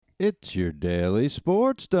It's your daily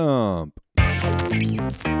sports dump. And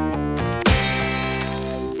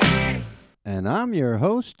I'm your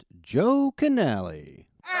host, Joe Canale.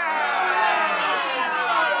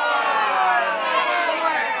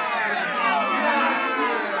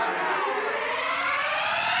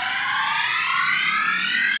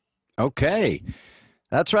 Okay,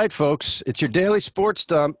 that's right, folks. It's your daily sports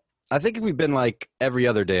dump. I think we've been like every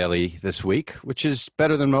other daily this week, which is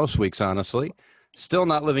better than most weeks, honestly. Still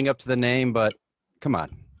not living up to the name, but come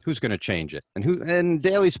on, who's going to change it? And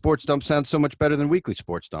daily sports dump sounds so much better than weekly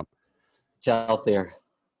sports dump. It's healthier.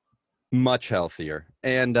 Much healthier,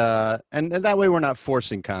 and that way we're not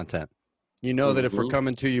forcing content. You know that if we're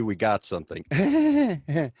coming to you, we got something.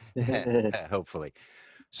 Hopefully.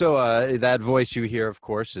 So that voice you hear, of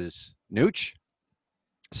course, is Nooch.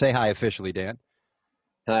 Say hi officially, Dan.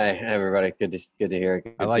 Hi, everybody. Good to hear.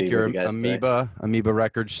 Good I like your you Amoeba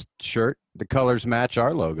Records shirt. The colors match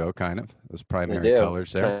our logo, kind of. Those primary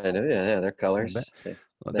colors there. Kind of, yeah, they're colors.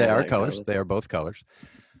 They are colors. They are both colors.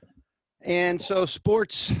 And so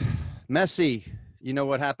sports, Messi. You know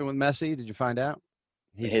what happened with Messi? Did you find out?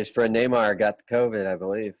 His friend Neymar got the COVID, I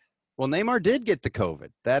believe. Well, Neymar did get the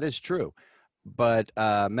COVID. That is true. But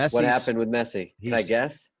Messi. What happened with Messi? Can I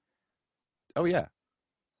guess? Oh, yeah.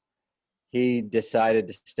 He decided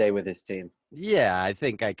to stay with his team. Yeah, I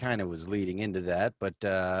think I kind of was leading into that, but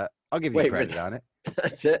I'll give you credit on it.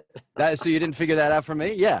 That's it? So you didn't figure that out for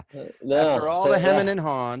me? Yeah. No. After all the hemming and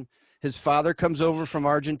hawing, his father comes over from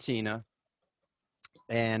Argentina,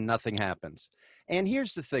 and nothing happens. And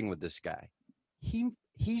here's the thing with this guy.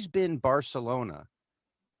 He's been Barcelona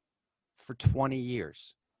for 20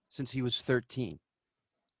 years, since he was 13.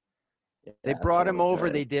 Yeah, they brought him over.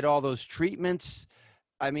 Right. They did all those treatments.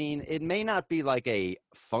 I mean, it may not be like a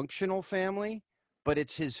functional family, but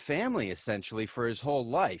it's his family essentially for his whole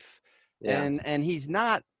life. Yeah. And he's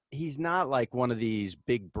not like one of these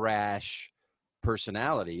big brash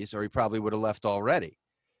personalities, or he probably would have left already.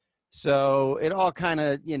 So it all kind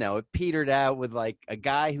of, it petered out with like a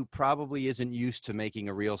guy who probably isn't used to making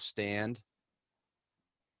a real stand,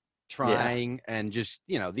 trying and just,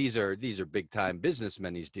 these are big time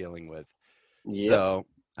businessmen he's dealing with. Yep. So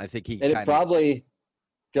I think he and it probably.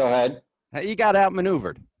 Go ahead. He got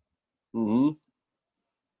outmaneuvered. Mm-hmm.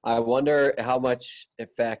 I wonder how much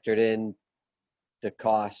it factored in the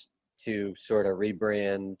cost to sort of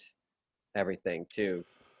rebrand everything too,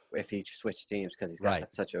 if he switched teams, because he's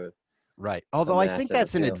got such a Although I think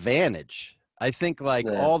that's an advantage. I think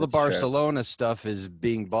all the Barcelona stuff is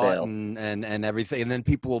being bought and everything, and then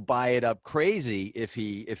people will buy it up crazy if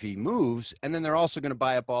he moves, and then they're also going to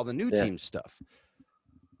buy up all the new team stuff.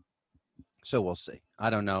 So we'll see. I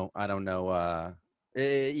don't know.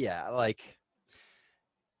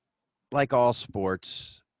 Like all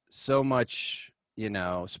sports, so much,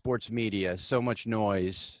 sports media, so much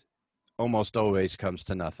noise almost always comes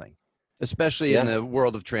to nothing, especially in the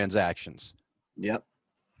world of transactions. Yep.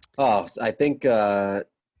 Oh, I think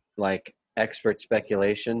expert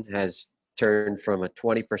speculation has turned from a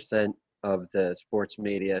 20% of the sports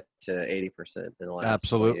media to 80% in the last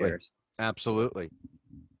 20 years. Absolutely.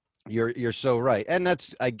 You're so right. And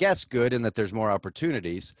that's, I guess, good in that there's more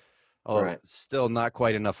opportunities, although still not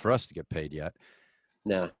quite enough for us to get paid yet.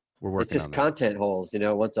 No. We're working on that. It's just content holes,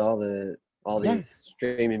 once all these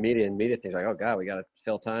streaming media and media things, like, oh, God, we got to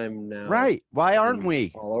fill time now. Right. Why aren't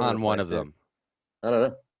we on one of them? I don't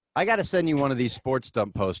know. I got to send you one of these sports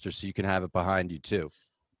dump posters so you can have it behind you, too.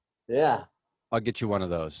 Yeah. I'll get you one of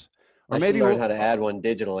those. Or maybe learn how to add one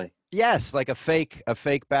digitally. Yes, like a fake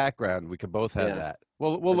background. We could both have that.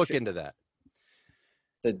 We'll look into that.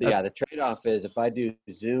 The trade-off is if I do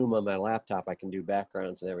Zoom on my laptop, I can do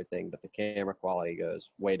backgrounds and everything, but the camera quality goes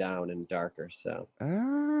way down and darker. So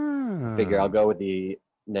I figure I'll go with the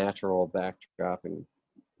natural backdrop and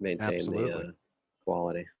maintain the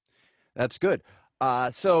quality. That's good.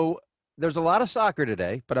 So there's a lot of soccer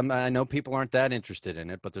today, but I know people aren't that interested in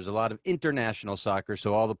it, but there's a lot of international soccer.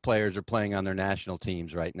 So all the players are playing on their national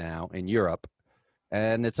teams right now in Europe.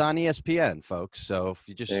 And it's on ESPN, folks. So if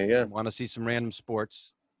you just want to see some random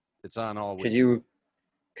sports, it's on all week.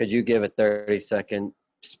 Could you give a 30-second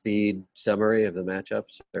speed summary of the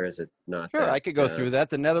matchups, or is it not? Sure, I could go through that.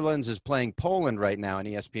 The Netherlands is playing Poland right now on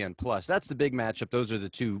ESPN Plus. That's the big matchup. Those are the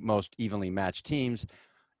two most evenly matched teams.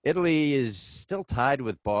 Italy is still tied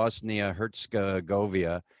with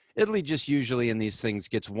Bosnia-Herzegovina. Italy just usually in these things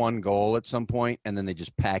gets one goal at some point, and then they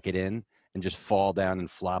just pack it in and just fall down and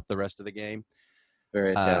flop the rest of the game.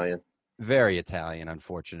 Very Italian. Very Italian,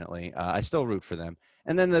 unfortunately. I still root for them.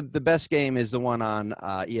 And then the best game is the one on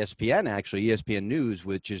ESPN, actually, ESPN News,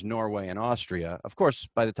 which is Norway and Austria. Of course,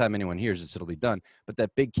 by the time anyone hears this, it'll be done. But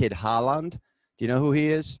that big kid, Haaland, do you know who he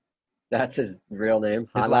is? That's his real name.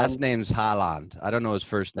 His Haaland? last name's Haaland. I don't know his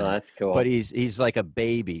first name. Oh, that's cool. But he's like a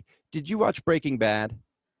baby. Did you watch Breaking Bad?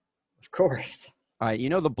 Of course. All right, you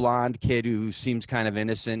know the blonde kid who seems kind of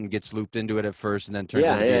innocent and gets looped into it at first and then turns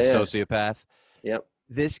out to be a sociopath? Yep.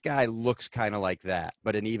 This guy looks kind of like that,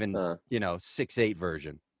 but an even, 6'8"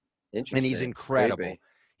 version. Interesting. And he's incredible. Creepy.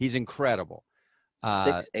 He's incredible.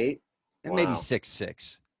 6'8"? And maybe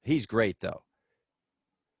 6'6". He's great, though.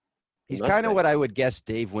 He's kind of what I would guess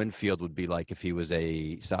Dave Winfield would be like if he was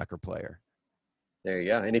a soccer player. There you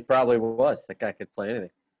go. And he probably was. That guy could play anything.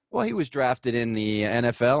 Well, he was drafted in the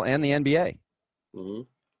NFL and the NBA. Mm-hmm.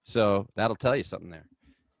 So that'll tell you something there.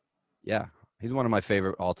 Yeah, he's one of my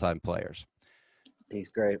favorite all-time players. He's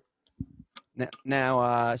great. Now,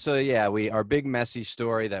 our big Messi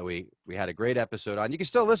story that we had a great episode on. You can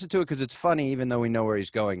still listen to it because it's funny, even though we know where he's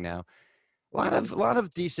going now. A lot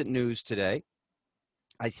of decent news today.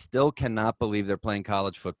 I still cannot believe they're playing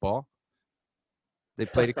college football. They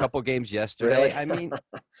played a couple games yesterday. Really? I mean,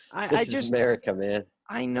 I just America, man.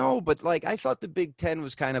 I know, but I thought the Big Ten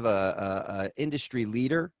was kind of a industry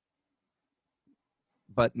leader,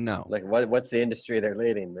 but no. What's the industry they're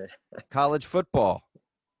leading, man? College football.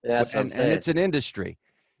 Yeah, that's what I'm saying. And it's an industry.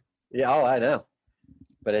 Yeah, I know.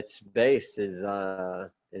 But its base is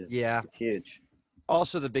it's huge.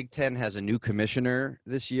 Also, the Big Ten has a new commissioner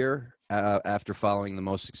this year after following the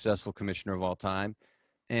most successful commissioner of all time.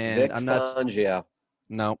 And Vic I'm not Fangio.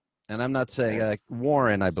 No, and I'm not saying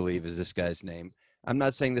Warren, I believe, is this guy's name. I'm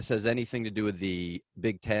not saying this has anything to do with the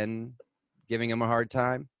Big Ten giving him a hard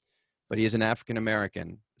time, but he is an African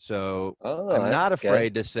American. So I'm not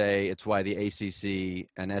afraid to say it's why the ACC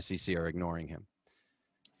and SEC are ignoring him.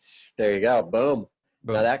 There you go. Boom.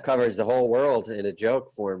 Now that covers the whole world in a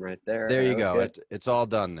joke form right there. There you go. It's all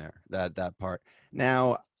done there, that part.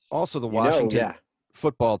 Now, also the Washington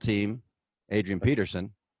football team, Adrian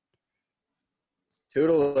Peterson.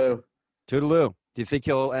 Toodaloo. Toodaloo. Do you think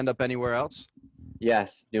he'll end up anywhere else?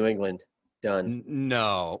 Yes, New England. Done.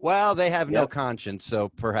 No. Well, they have no conscience, so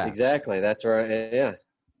perhaps. Exactly. That's right. Yeah.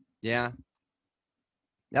 Yeah.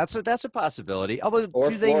 That's a possibility. Although,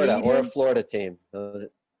 or do Florida, they need or him? a Florida team. Doesn't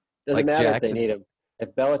Like matter Jackson. if they need him.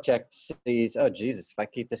 If Belichick sees, oh, Jesus, if I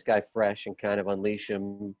keep this guy fresh and kind of unleash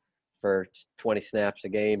him for 20 snaps a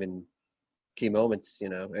game and key moments,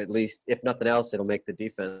 at least, if nothing else, it'll make the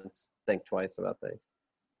defense think twice about things.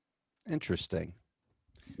 Interesting.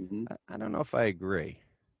 Mm-hmm. I don't know if I agree.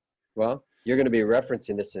 Well, you're going to be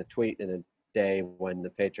referencing this in a tweet in a day when the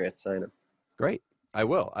Patriots sign him. Great. I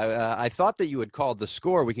will. I thought that you had called the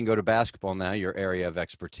score. We can go to basketball now, your area of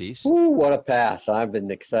expertise. Ooh, what a pass. I've been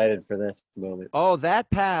excited for this moment. Oh, that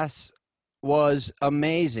pass was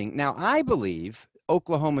amazing. Now, I believe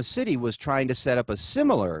Oklahoma City was trying to set up a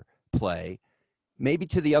similar play, maybe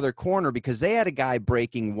to the other corner, because they had a guy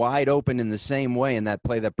breaking wide open in the same way in that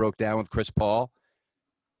play that broke down with Chris Paul.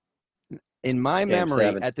 In my memory,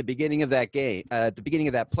 at the beginning of that game, at the beginning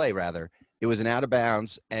of that play, rather, it was an out of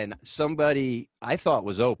bounds, and somebody I thought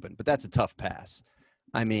was open, but that's a tough pass.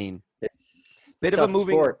 I mean, bit of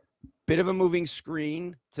a moving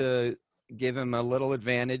screen to give him a little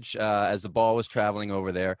advantage as the ball was traveling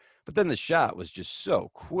over there. But then the shot was just so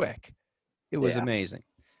quick. It was amazing.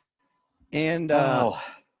 And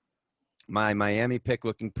my Miami pick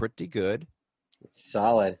looking pretty good. It's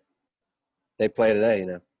solid. They play today,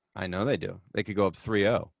 I know they do. They could go up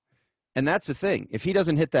 3-0. And that's the thing. If he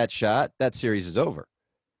doesn't hit that shot, that series is over.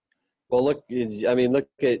 Well, look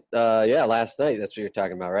at last night. That's what you're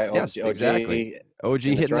talking about, right? Yes, exactly. OG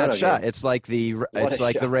hitting that shot. Game. It's like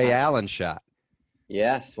the Ray Allen shot.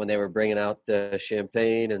 Yes, when they were bringing out the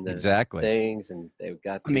champagne and the things, and they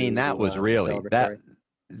got. That was really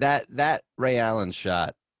that Ray Allen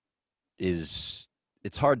shot it's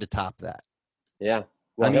hard to top that. Yeah.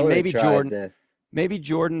 Well, maybe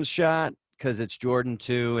Jordan's shot, because it's Jordan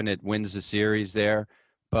too, and it wins the series there.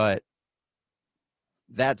 But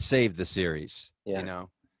that saved the series. Yeah.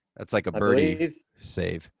 That's like a birdie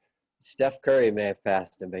save. Steph Curry may have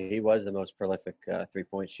passed him, but he was the most prolific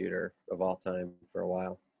three-point shooter of all time for a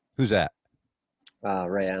while. Who's that?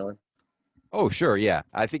 Ray Allen. Oh, sure, yeah.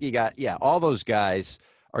 I think he got all those guys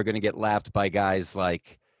are going to get lapped by guys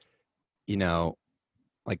like,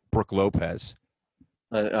 like Brooke Lopez.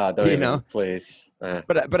 Please.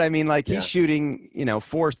 But I mean, he's shooting,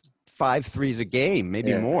 4-5 threes a game,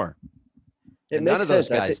 maybe more. None of those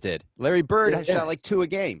guys did. Larry Bird shot like 2 a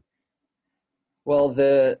game. Well,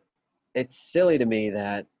 the it's silly to me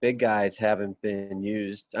that big guys haven't been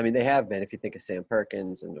used. I mean, they have been. If you think of Sam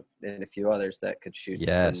Perkins and a few others that could shoot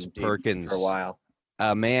Yes, from deep for a Perkins, while.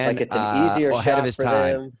 man, Like it's an easier ahead of shot his for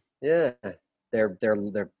time. them. Yeah,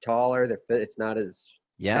 they're taller. They're fit. It's not as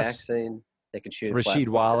Yes, taxing. They can shoot it Rasheed flat-footed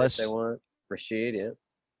if they Wallace, want. Rasheed, yeah.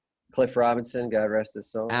 Cliff Robinson, God rest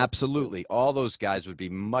his soul. absolutely. All those guys would be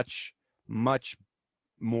much, much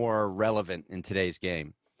more relevant in today's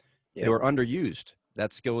game. They Yeah. were underused.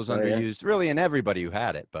 That skill was Oh, yeah. underused, really, in everybody who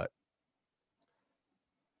had it. But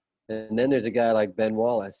And then there's a guy like Ben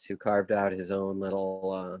Wallace who carved out his own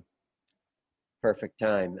little perfect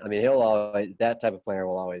time. I mean, that type of player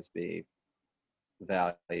will always be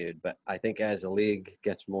valued. But I think as the league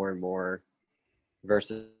gets more and more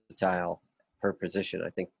versatile per position, I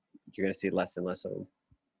think you're going to see less and less of them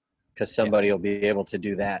because somebody will be able to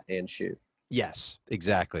do that and shoot. yes,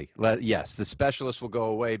 exactly. Yes, the specialists will go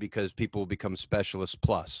away because people will become specialists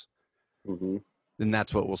plus. Mm-hmm. Then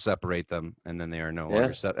that's what will separate them, and then they are no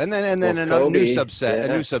longer and then a Kobe, new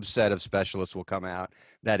subset of specialists will come out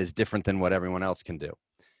that is different than what everyone else can do.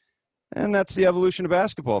 And that's the evolution of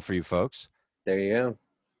basketball for you folks. There you go.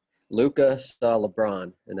 Luka saw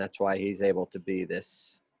LeBron, and that's why he's able to be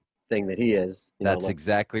this thing that he is. That's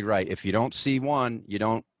exactly right. If you don't see one, you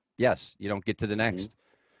don't get to the next.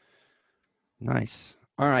 Mm-hmm. Nice.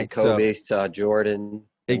 All right. And Kobe saw Jordan.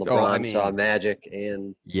 And LeBron saw Magic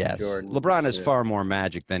and Jordan. LeBron is far more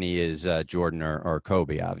Magic than he is Jordan or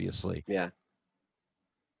Kobe, obviously. Yeah.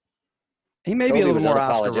 He may be a little more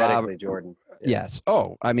Oscar Robertson. Jordan. Yeah. Yes.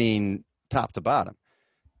 Oh, I mean, top to bottom.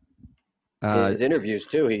 His interviews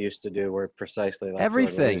too, he used to do were precisely like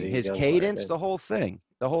everything. Jordan. His cadence, the whole thing.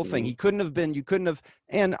 Mm-hmm. You couldn't have.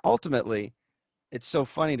 And ultimately, it's so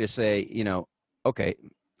funny to say, okay,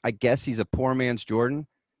 I guess he's a poor man's Jordan.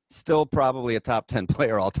 Still probably a top 10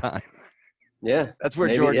 player all time. Yeah. That's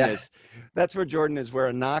where Jordan is. That's where Jordan is, where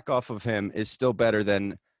a knockoff of him is still better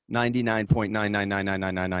than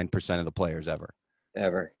 99.9999999% of the players ever.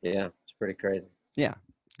 Ever. Yeah. It's pretty crazy. Yeah.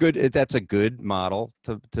 Good. That's a good model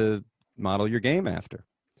to model your game after.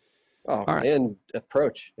 Oh, right. And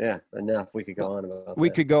approach. Yeah. Enough. We could go on about that. We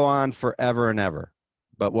could go on forever and ever.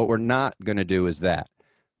 But what we're not going to do is that.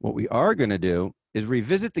 What we are going to do is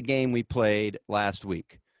revisit the game we played last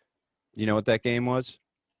week. You know what that game was?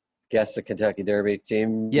 Guess the Kentucky Derby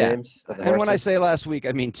team names. And when I say last week,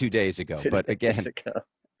 I mean 2 days ago. But again,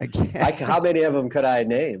 how many of them could I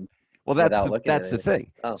name? Well, that's the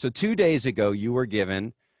thing. Oh. So 2 days ago, you were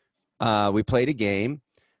given. We played a game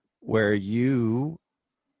where you.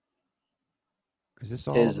 Is this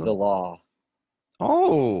all? Is the law?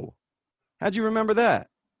 Oh, how'd you remember that?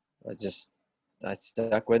 That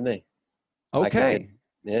stuck with me. Okay.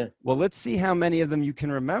 Yeah. Well, let's see how many of them you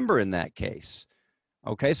can remember in that case.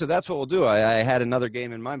 Okay, so that's what we'll do. I had another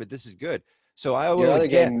game in mind, but this is good. So I will. Your other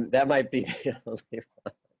game, that might be the only one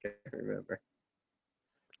I can remember.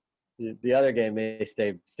 The other game may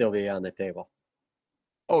still be on the table.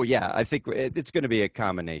 Oh yeah, I think it's going to be a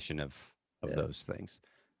combination of those things.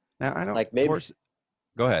 Now I don't like maybe.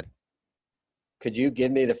 Go ahead. Could you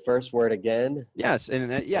give me the first word again? Yes,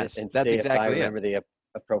 and yes, and that's see exactly if I remember the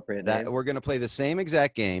appropriate name. We're going to play the same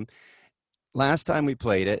exact game. Last time we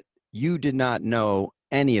played it, you did not know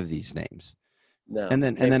any of these names. No. And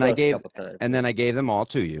then I gave them all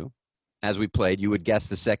to you. As we played, you would guess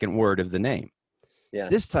the second word of the name. Yeah.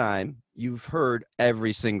 This time, you've heard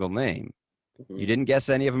every single name. Mm-hmm. You didn't guess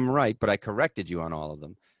any of them right, but I corrected you on all of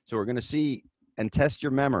them. So we're going to see and test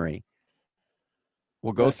your memory.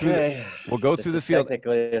 We'll go through the field.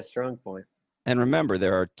 Technically a strong point. And remember,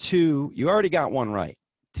 there are two. You already got one right.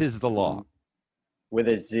 'Tis the law. With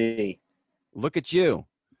a Z. Look at you.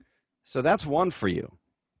 So that's one for you.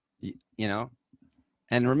 You know.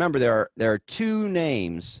 And remember, there are two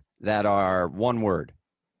names that are one word.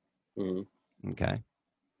 Mm-hmm. Okay.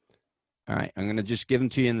 All right. I'm going to just give them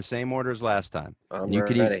to you in the same order as last time. I'm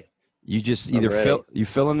ready. You just either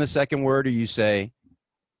fill in the second word or you say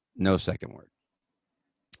no second word.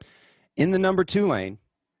 In the number 2 lane,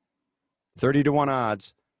 30-1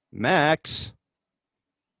 odds, Max.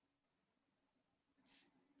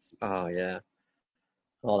 Oh, yeah.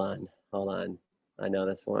 Hold on. I know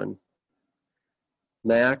this one.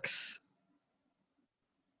 Max.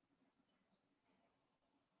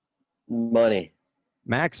 Money.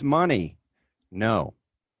 Max Money. No.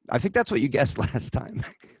 I think that's what you guessed last time.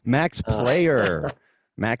 Max Player.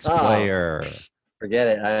 Max Player. Forget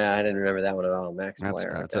it. I didn't remember that one at all. Max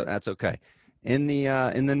Player. That's okay. In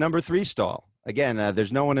the number 3 stall. Again,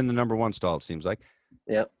 there's no one in the number 1 stall, it seems like.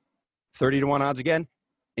 Yep. 30-1 odds again.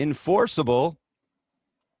 Enforceable.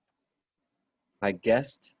 I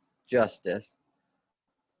guessed Justice.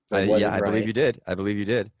 Yeah, I believe you did. I believe you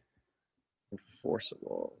did.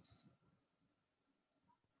 Enforceable.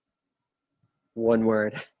 One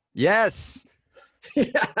word. Yes.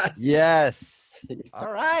 Yes. Yes.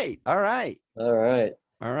 All right. All right. All right.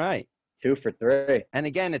 All right. 2 for 3. And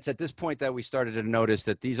again, it's at this point that we started to notice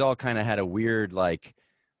that these all kind of had a weird, like,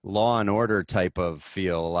 Law and Order type of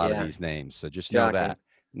feel, a lot of these names. So just know that.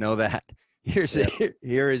 Know that. Here is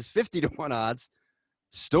 50-1 odds.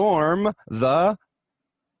 Storm the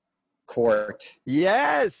Court.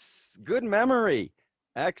 Yes. Good memory.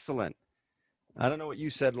 Excellent. I don't know what you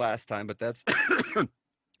said last time, but that's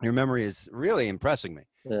your memory is really impressing me.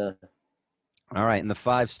 Yeah. All right. In the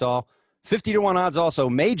 5 stall, 50-1 odds also.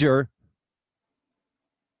 Major.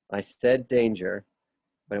 I said danger,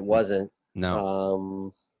 but it wasn't.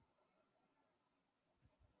 No.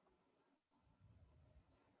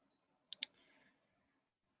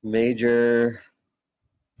 Major.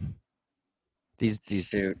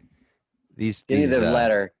 Shoot. Give me the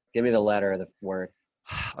letter. Give me the letter of the word.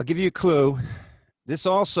 I'll give you a clue. This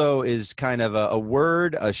also is kind of a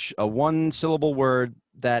word, a one-syllable word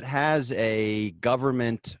that has a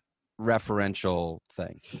government referential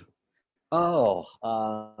thing. Oh,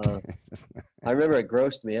 I remember it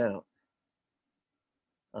grossed me out.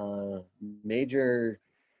 Major.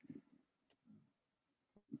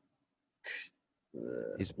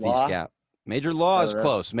 These law? Major law is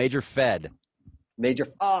close. Major Fed.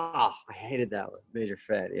 I hated that one. Major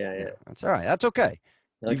Fed. Yeah. That's all right. That's okay.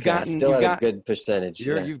 You've got a good percentage.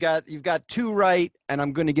 You've got 2 right, and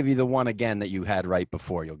I'm going to give you the one again that you had right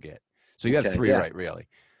before you'll get. So you have 3 right, really.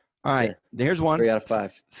 All right. Yeah. Here's one. 3 out of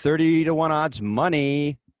 5. 30-1 odds.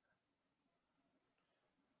 Money.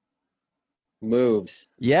 Moves.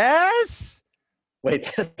 Yes. Wait,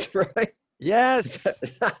 that's right. Yes.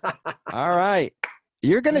 All right.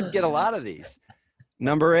 You're going to get a lot of these.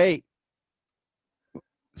 Number 8.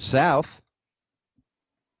 South.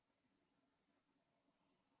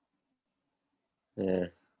 Yeah.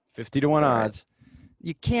 50-1 odds.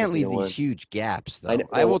 You can't leave these huge gaps, though.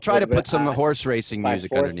 I will try to put some horse racing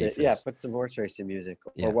music underneath this. Yeah, put some horse racing music.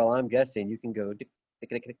 Yeah. Or while I'm guessing, you can go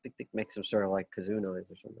make some sort of like kazoo noise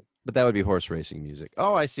or something. But that would be horse racing music.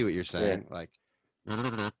 Oh, I see what you're saying. Yeah. Like,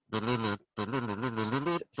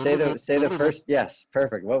 say the first. Yes,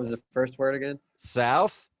 perfect. What was the first word again?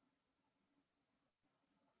 South.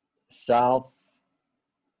 South.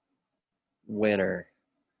 Winner.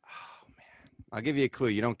 Oh man, I'll give you a clue.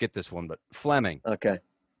 You don't get this one, but Fleming. Okay.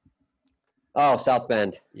 Oh, South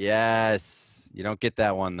Bend. Yes, you don't get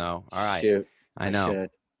that one though. All right. Shoot. I know.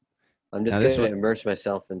 I'm just going to immerse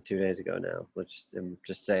myself in 2 days ago now. Let's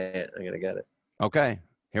just say it. I'm going to get it. Okay.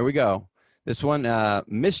 Here we go. This one,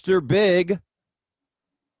 Mr. Big.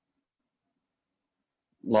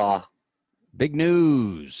 Law. Big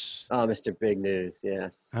news. Oh, Mr. Big News.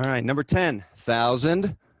 Yes. All right. Number 10,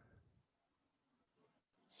 1,000.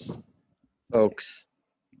 Oaks.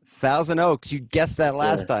 1,000 Oaks. You guessed that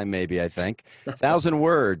last time, maybe, I think. 1,000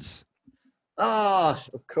 words. Oh,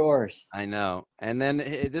 of course. I know. And then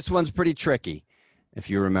this one's pretty tricky, if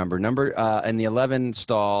you remember. Number in the 11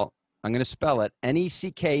 stall, I'm going to spell it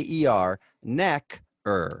Necker.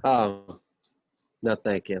 Neck-er. Oh, no,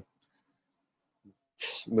 thank you.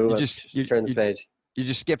 Move on. Turn the page. You're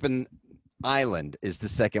just skipping Island is the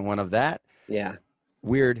second one of that. Yeah.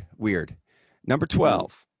 Weird. Number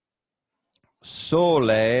 12.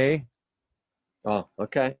 Sole. Oh,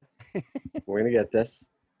 okay. We're going to get this.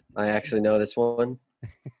 I actually know this one.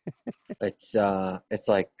 It's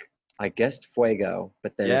like, I guessed fuego,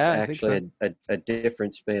 but then it's actually a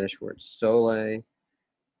different Spanish word. Sole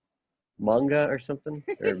manga or something?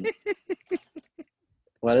 Or,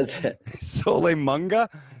 what is it? Sole manga?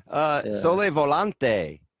 Sole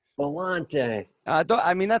volante. Volante.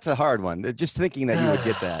 I mean, that's a hard one. Just thinking that you would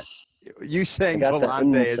get that. You saying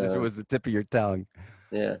volante as if it was the tip of your tongue.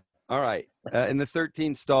 Yeah. All right. In the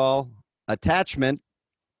 13th stall, attachment.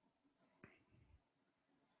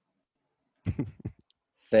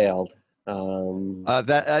 Failed. That's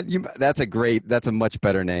a much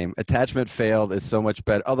better name. Attachment failed is so much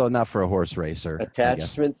better, although not for a horse racer.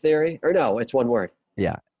 Attachment theory? Or no, it's one word.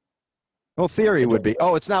 Yeah. Well, theory would be.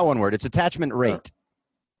 Oh, it's not one word. It's attachment rate.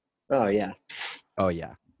 Oh yeah. Oh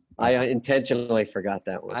yeah. I intentionally forgot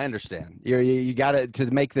that one. I understand. You got to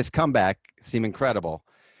make this comeback seem incredible.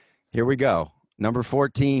 Here we go. Number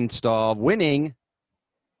 14 stall winning.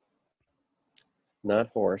 Not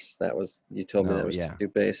horse. That was you told me that was too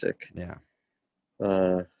basic.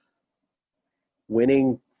 Yeah.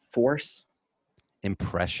 Winning force.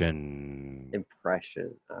 Impression.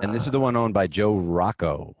 And this is the one owned by Joe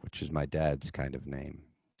Rocco, which is my dad's kind of name,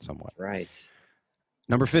 somewhat. Right.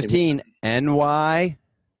 Number 15, NY.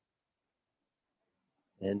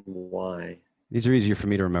 NY. These are easier for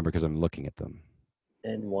me to remember because I'm looking at them.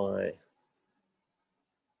 NY.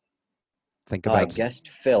 Think I about. guessed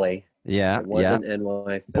Philly. Yeah, It wasn't NY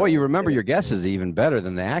Philly. Boy, you remember your guesses even better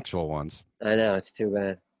than the actual ones. I know, it's too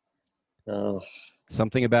bad. Oh.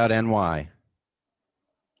 Something about NY.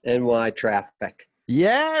 NY traffic.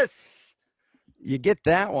 Yes! You get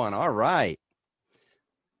that one. All right.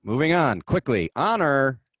 Moving on quickly.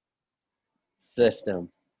 Honor System.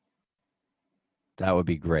 That would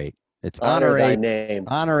be great. It's Honor thy name.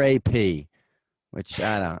 Honor AP, which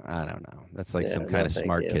I don't know. That's like some kind of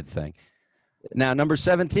smart kid thing. Now, number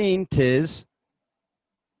 17, tis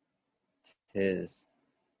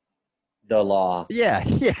the law. Yeah,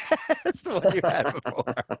 that's the one you had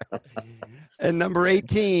before. And number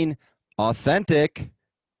 18, authentic.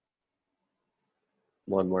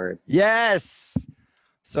 One word. Yes.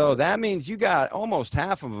 So that means you got almost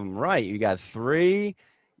half of them right. You got 3.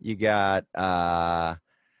 You got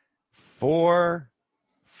 4,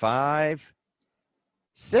 5,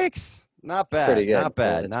 6. Not bad. Pretty good. Not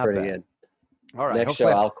bad. That's not pretty bad. Good. All right. Next show,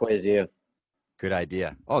 I'll quiz you. Good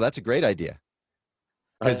idea. Oh, that's a great idea.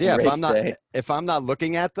 Because if I'm not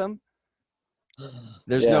looking at them,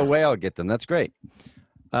 there's no way I'll get them. That's great.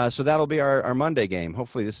 So that'll be our Monday game.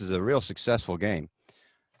 Hopefully, this is a real successful game.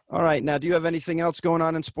 All right. Now, do you have anything else going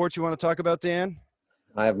on in sports you want to talk about, Dan?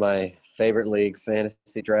 I have my favorite league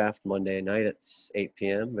fantasy draft Monday night at 8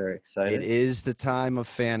 p.m. Very excited. It is the time of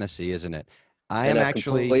fantasy, isn't it? I've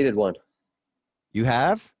completed one. You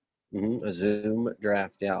have? Mm-hmm. A Zoom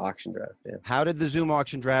draft, auction draft, How did the Zoom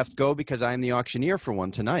auction draft go? Because I'm the auctioneer for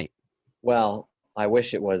one tonight. Well, I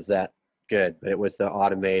wish it was that good, but it was the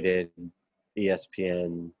automated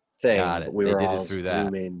ESPN thing. Got it. We were all through that.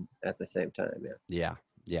 Zooming at the same time, Yeah.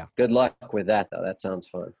 Good luck with that, though. That sounds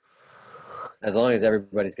fun. As long as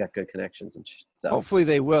everybody's got good connections and stuff. Hopefully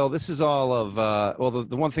they will. This is all of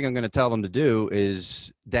the one thing I'm going to tell them to do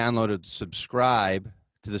is download and subscribe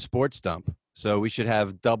to the Sports Dump. So we should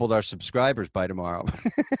have doubled our subscribers by tomorrow.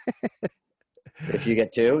 If you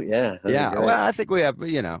get 2, yeah. Well, I think we have,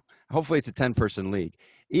 hopefully it's a 10-person league.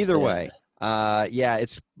 Either way,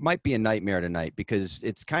 it might be a nightmare tonight because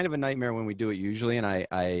it's kind of a nightmare when we do it usually, and I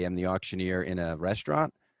am the auctioneer in a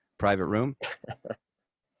restaurant, private room.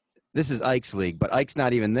 This is Ike's league, but Ike's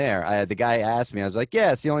not even there. The guy asked me, I was like,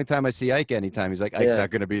 yeah, it's the only time I see Ike anytime. He's like, Ike's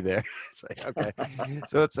not going to be there. It's like, okay.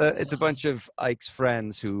 So it's a bunch of Ike's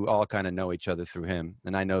friends who all kind of know each other through him,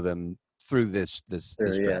 and I know them through this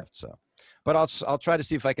draft. So, but I'll try to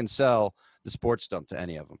see if I can sell the Sports Dump to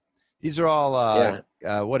any of them. These are all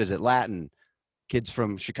what is it? Latin kids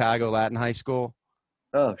from Chicago Latin High School.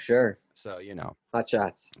 Oh, sure. So hot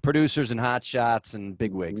shots, producers and hot shots and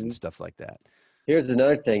bigwigs and stuff like that. Here's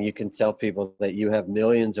another thing. You can tell people that you have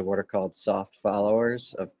millions of what are called soft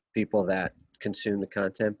followers of people that consume the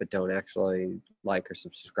content but don't actually like or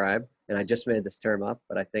subscribe. And I just made this term up,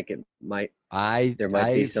 but I think it might. There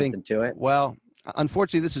might be something to it. Well,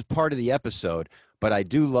 unfortunately, this is part of the episode, but I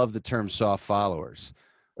do love the term soft followers.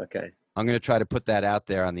 Okay. I'm going to try to put that out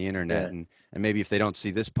there on the internet, and maybe if they don't see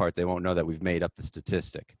this part, they won't know that we've made up the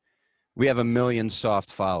statistic. We have 1 million soft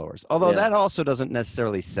followers, although that also doesn't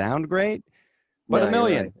necessarily sound great. But 1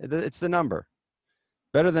 million, it's the number.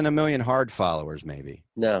 Better than 1 million hard followers, maybe.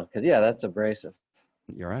 No, because, that's abrasive.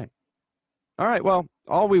 You're right. All right, well,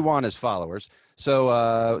 all we want is followers.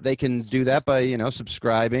 So they can do that by,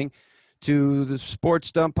 subscribing to the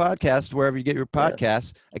Sports Dump podcast, wherever you get your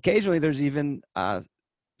podcasts. Occasionally, there's even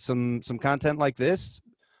some content like this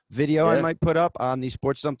video I might put up on the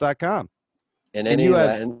sportsdump.com.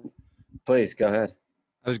 And please, go ahead.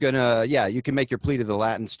 I was going to, you can make your plea to the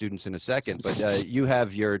Latin students in a second, but you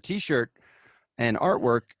have your T-shirt and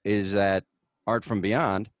artwork is at Art From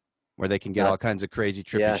Beyond, where they can get all kinds of crazy,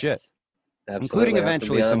 trippy shit. Absolutely. Including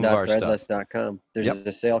eventually some of our stuff. There's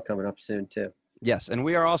a sale coming up soon, too. Yes, and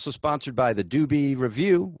we are also sponsored by the Doobie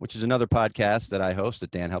Review, which is another podcast that I host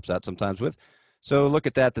that Dan helps out sometimes with. So look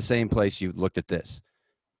at that the same place you looked at this.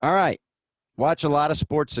 All right. Watch a lot of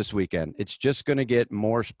sports this weekend. It's just going to get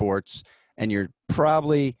more sports. And you're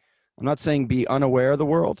probably, I'm not saying be unaware of the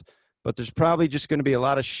world, but there's probably just going to be a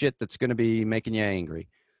lot of shit that's going to be making you angry.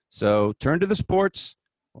 So turn to the sports,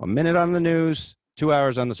 1 minute on the news, 2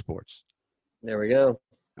 hours on the sports. There we go. All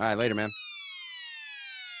right, later, man.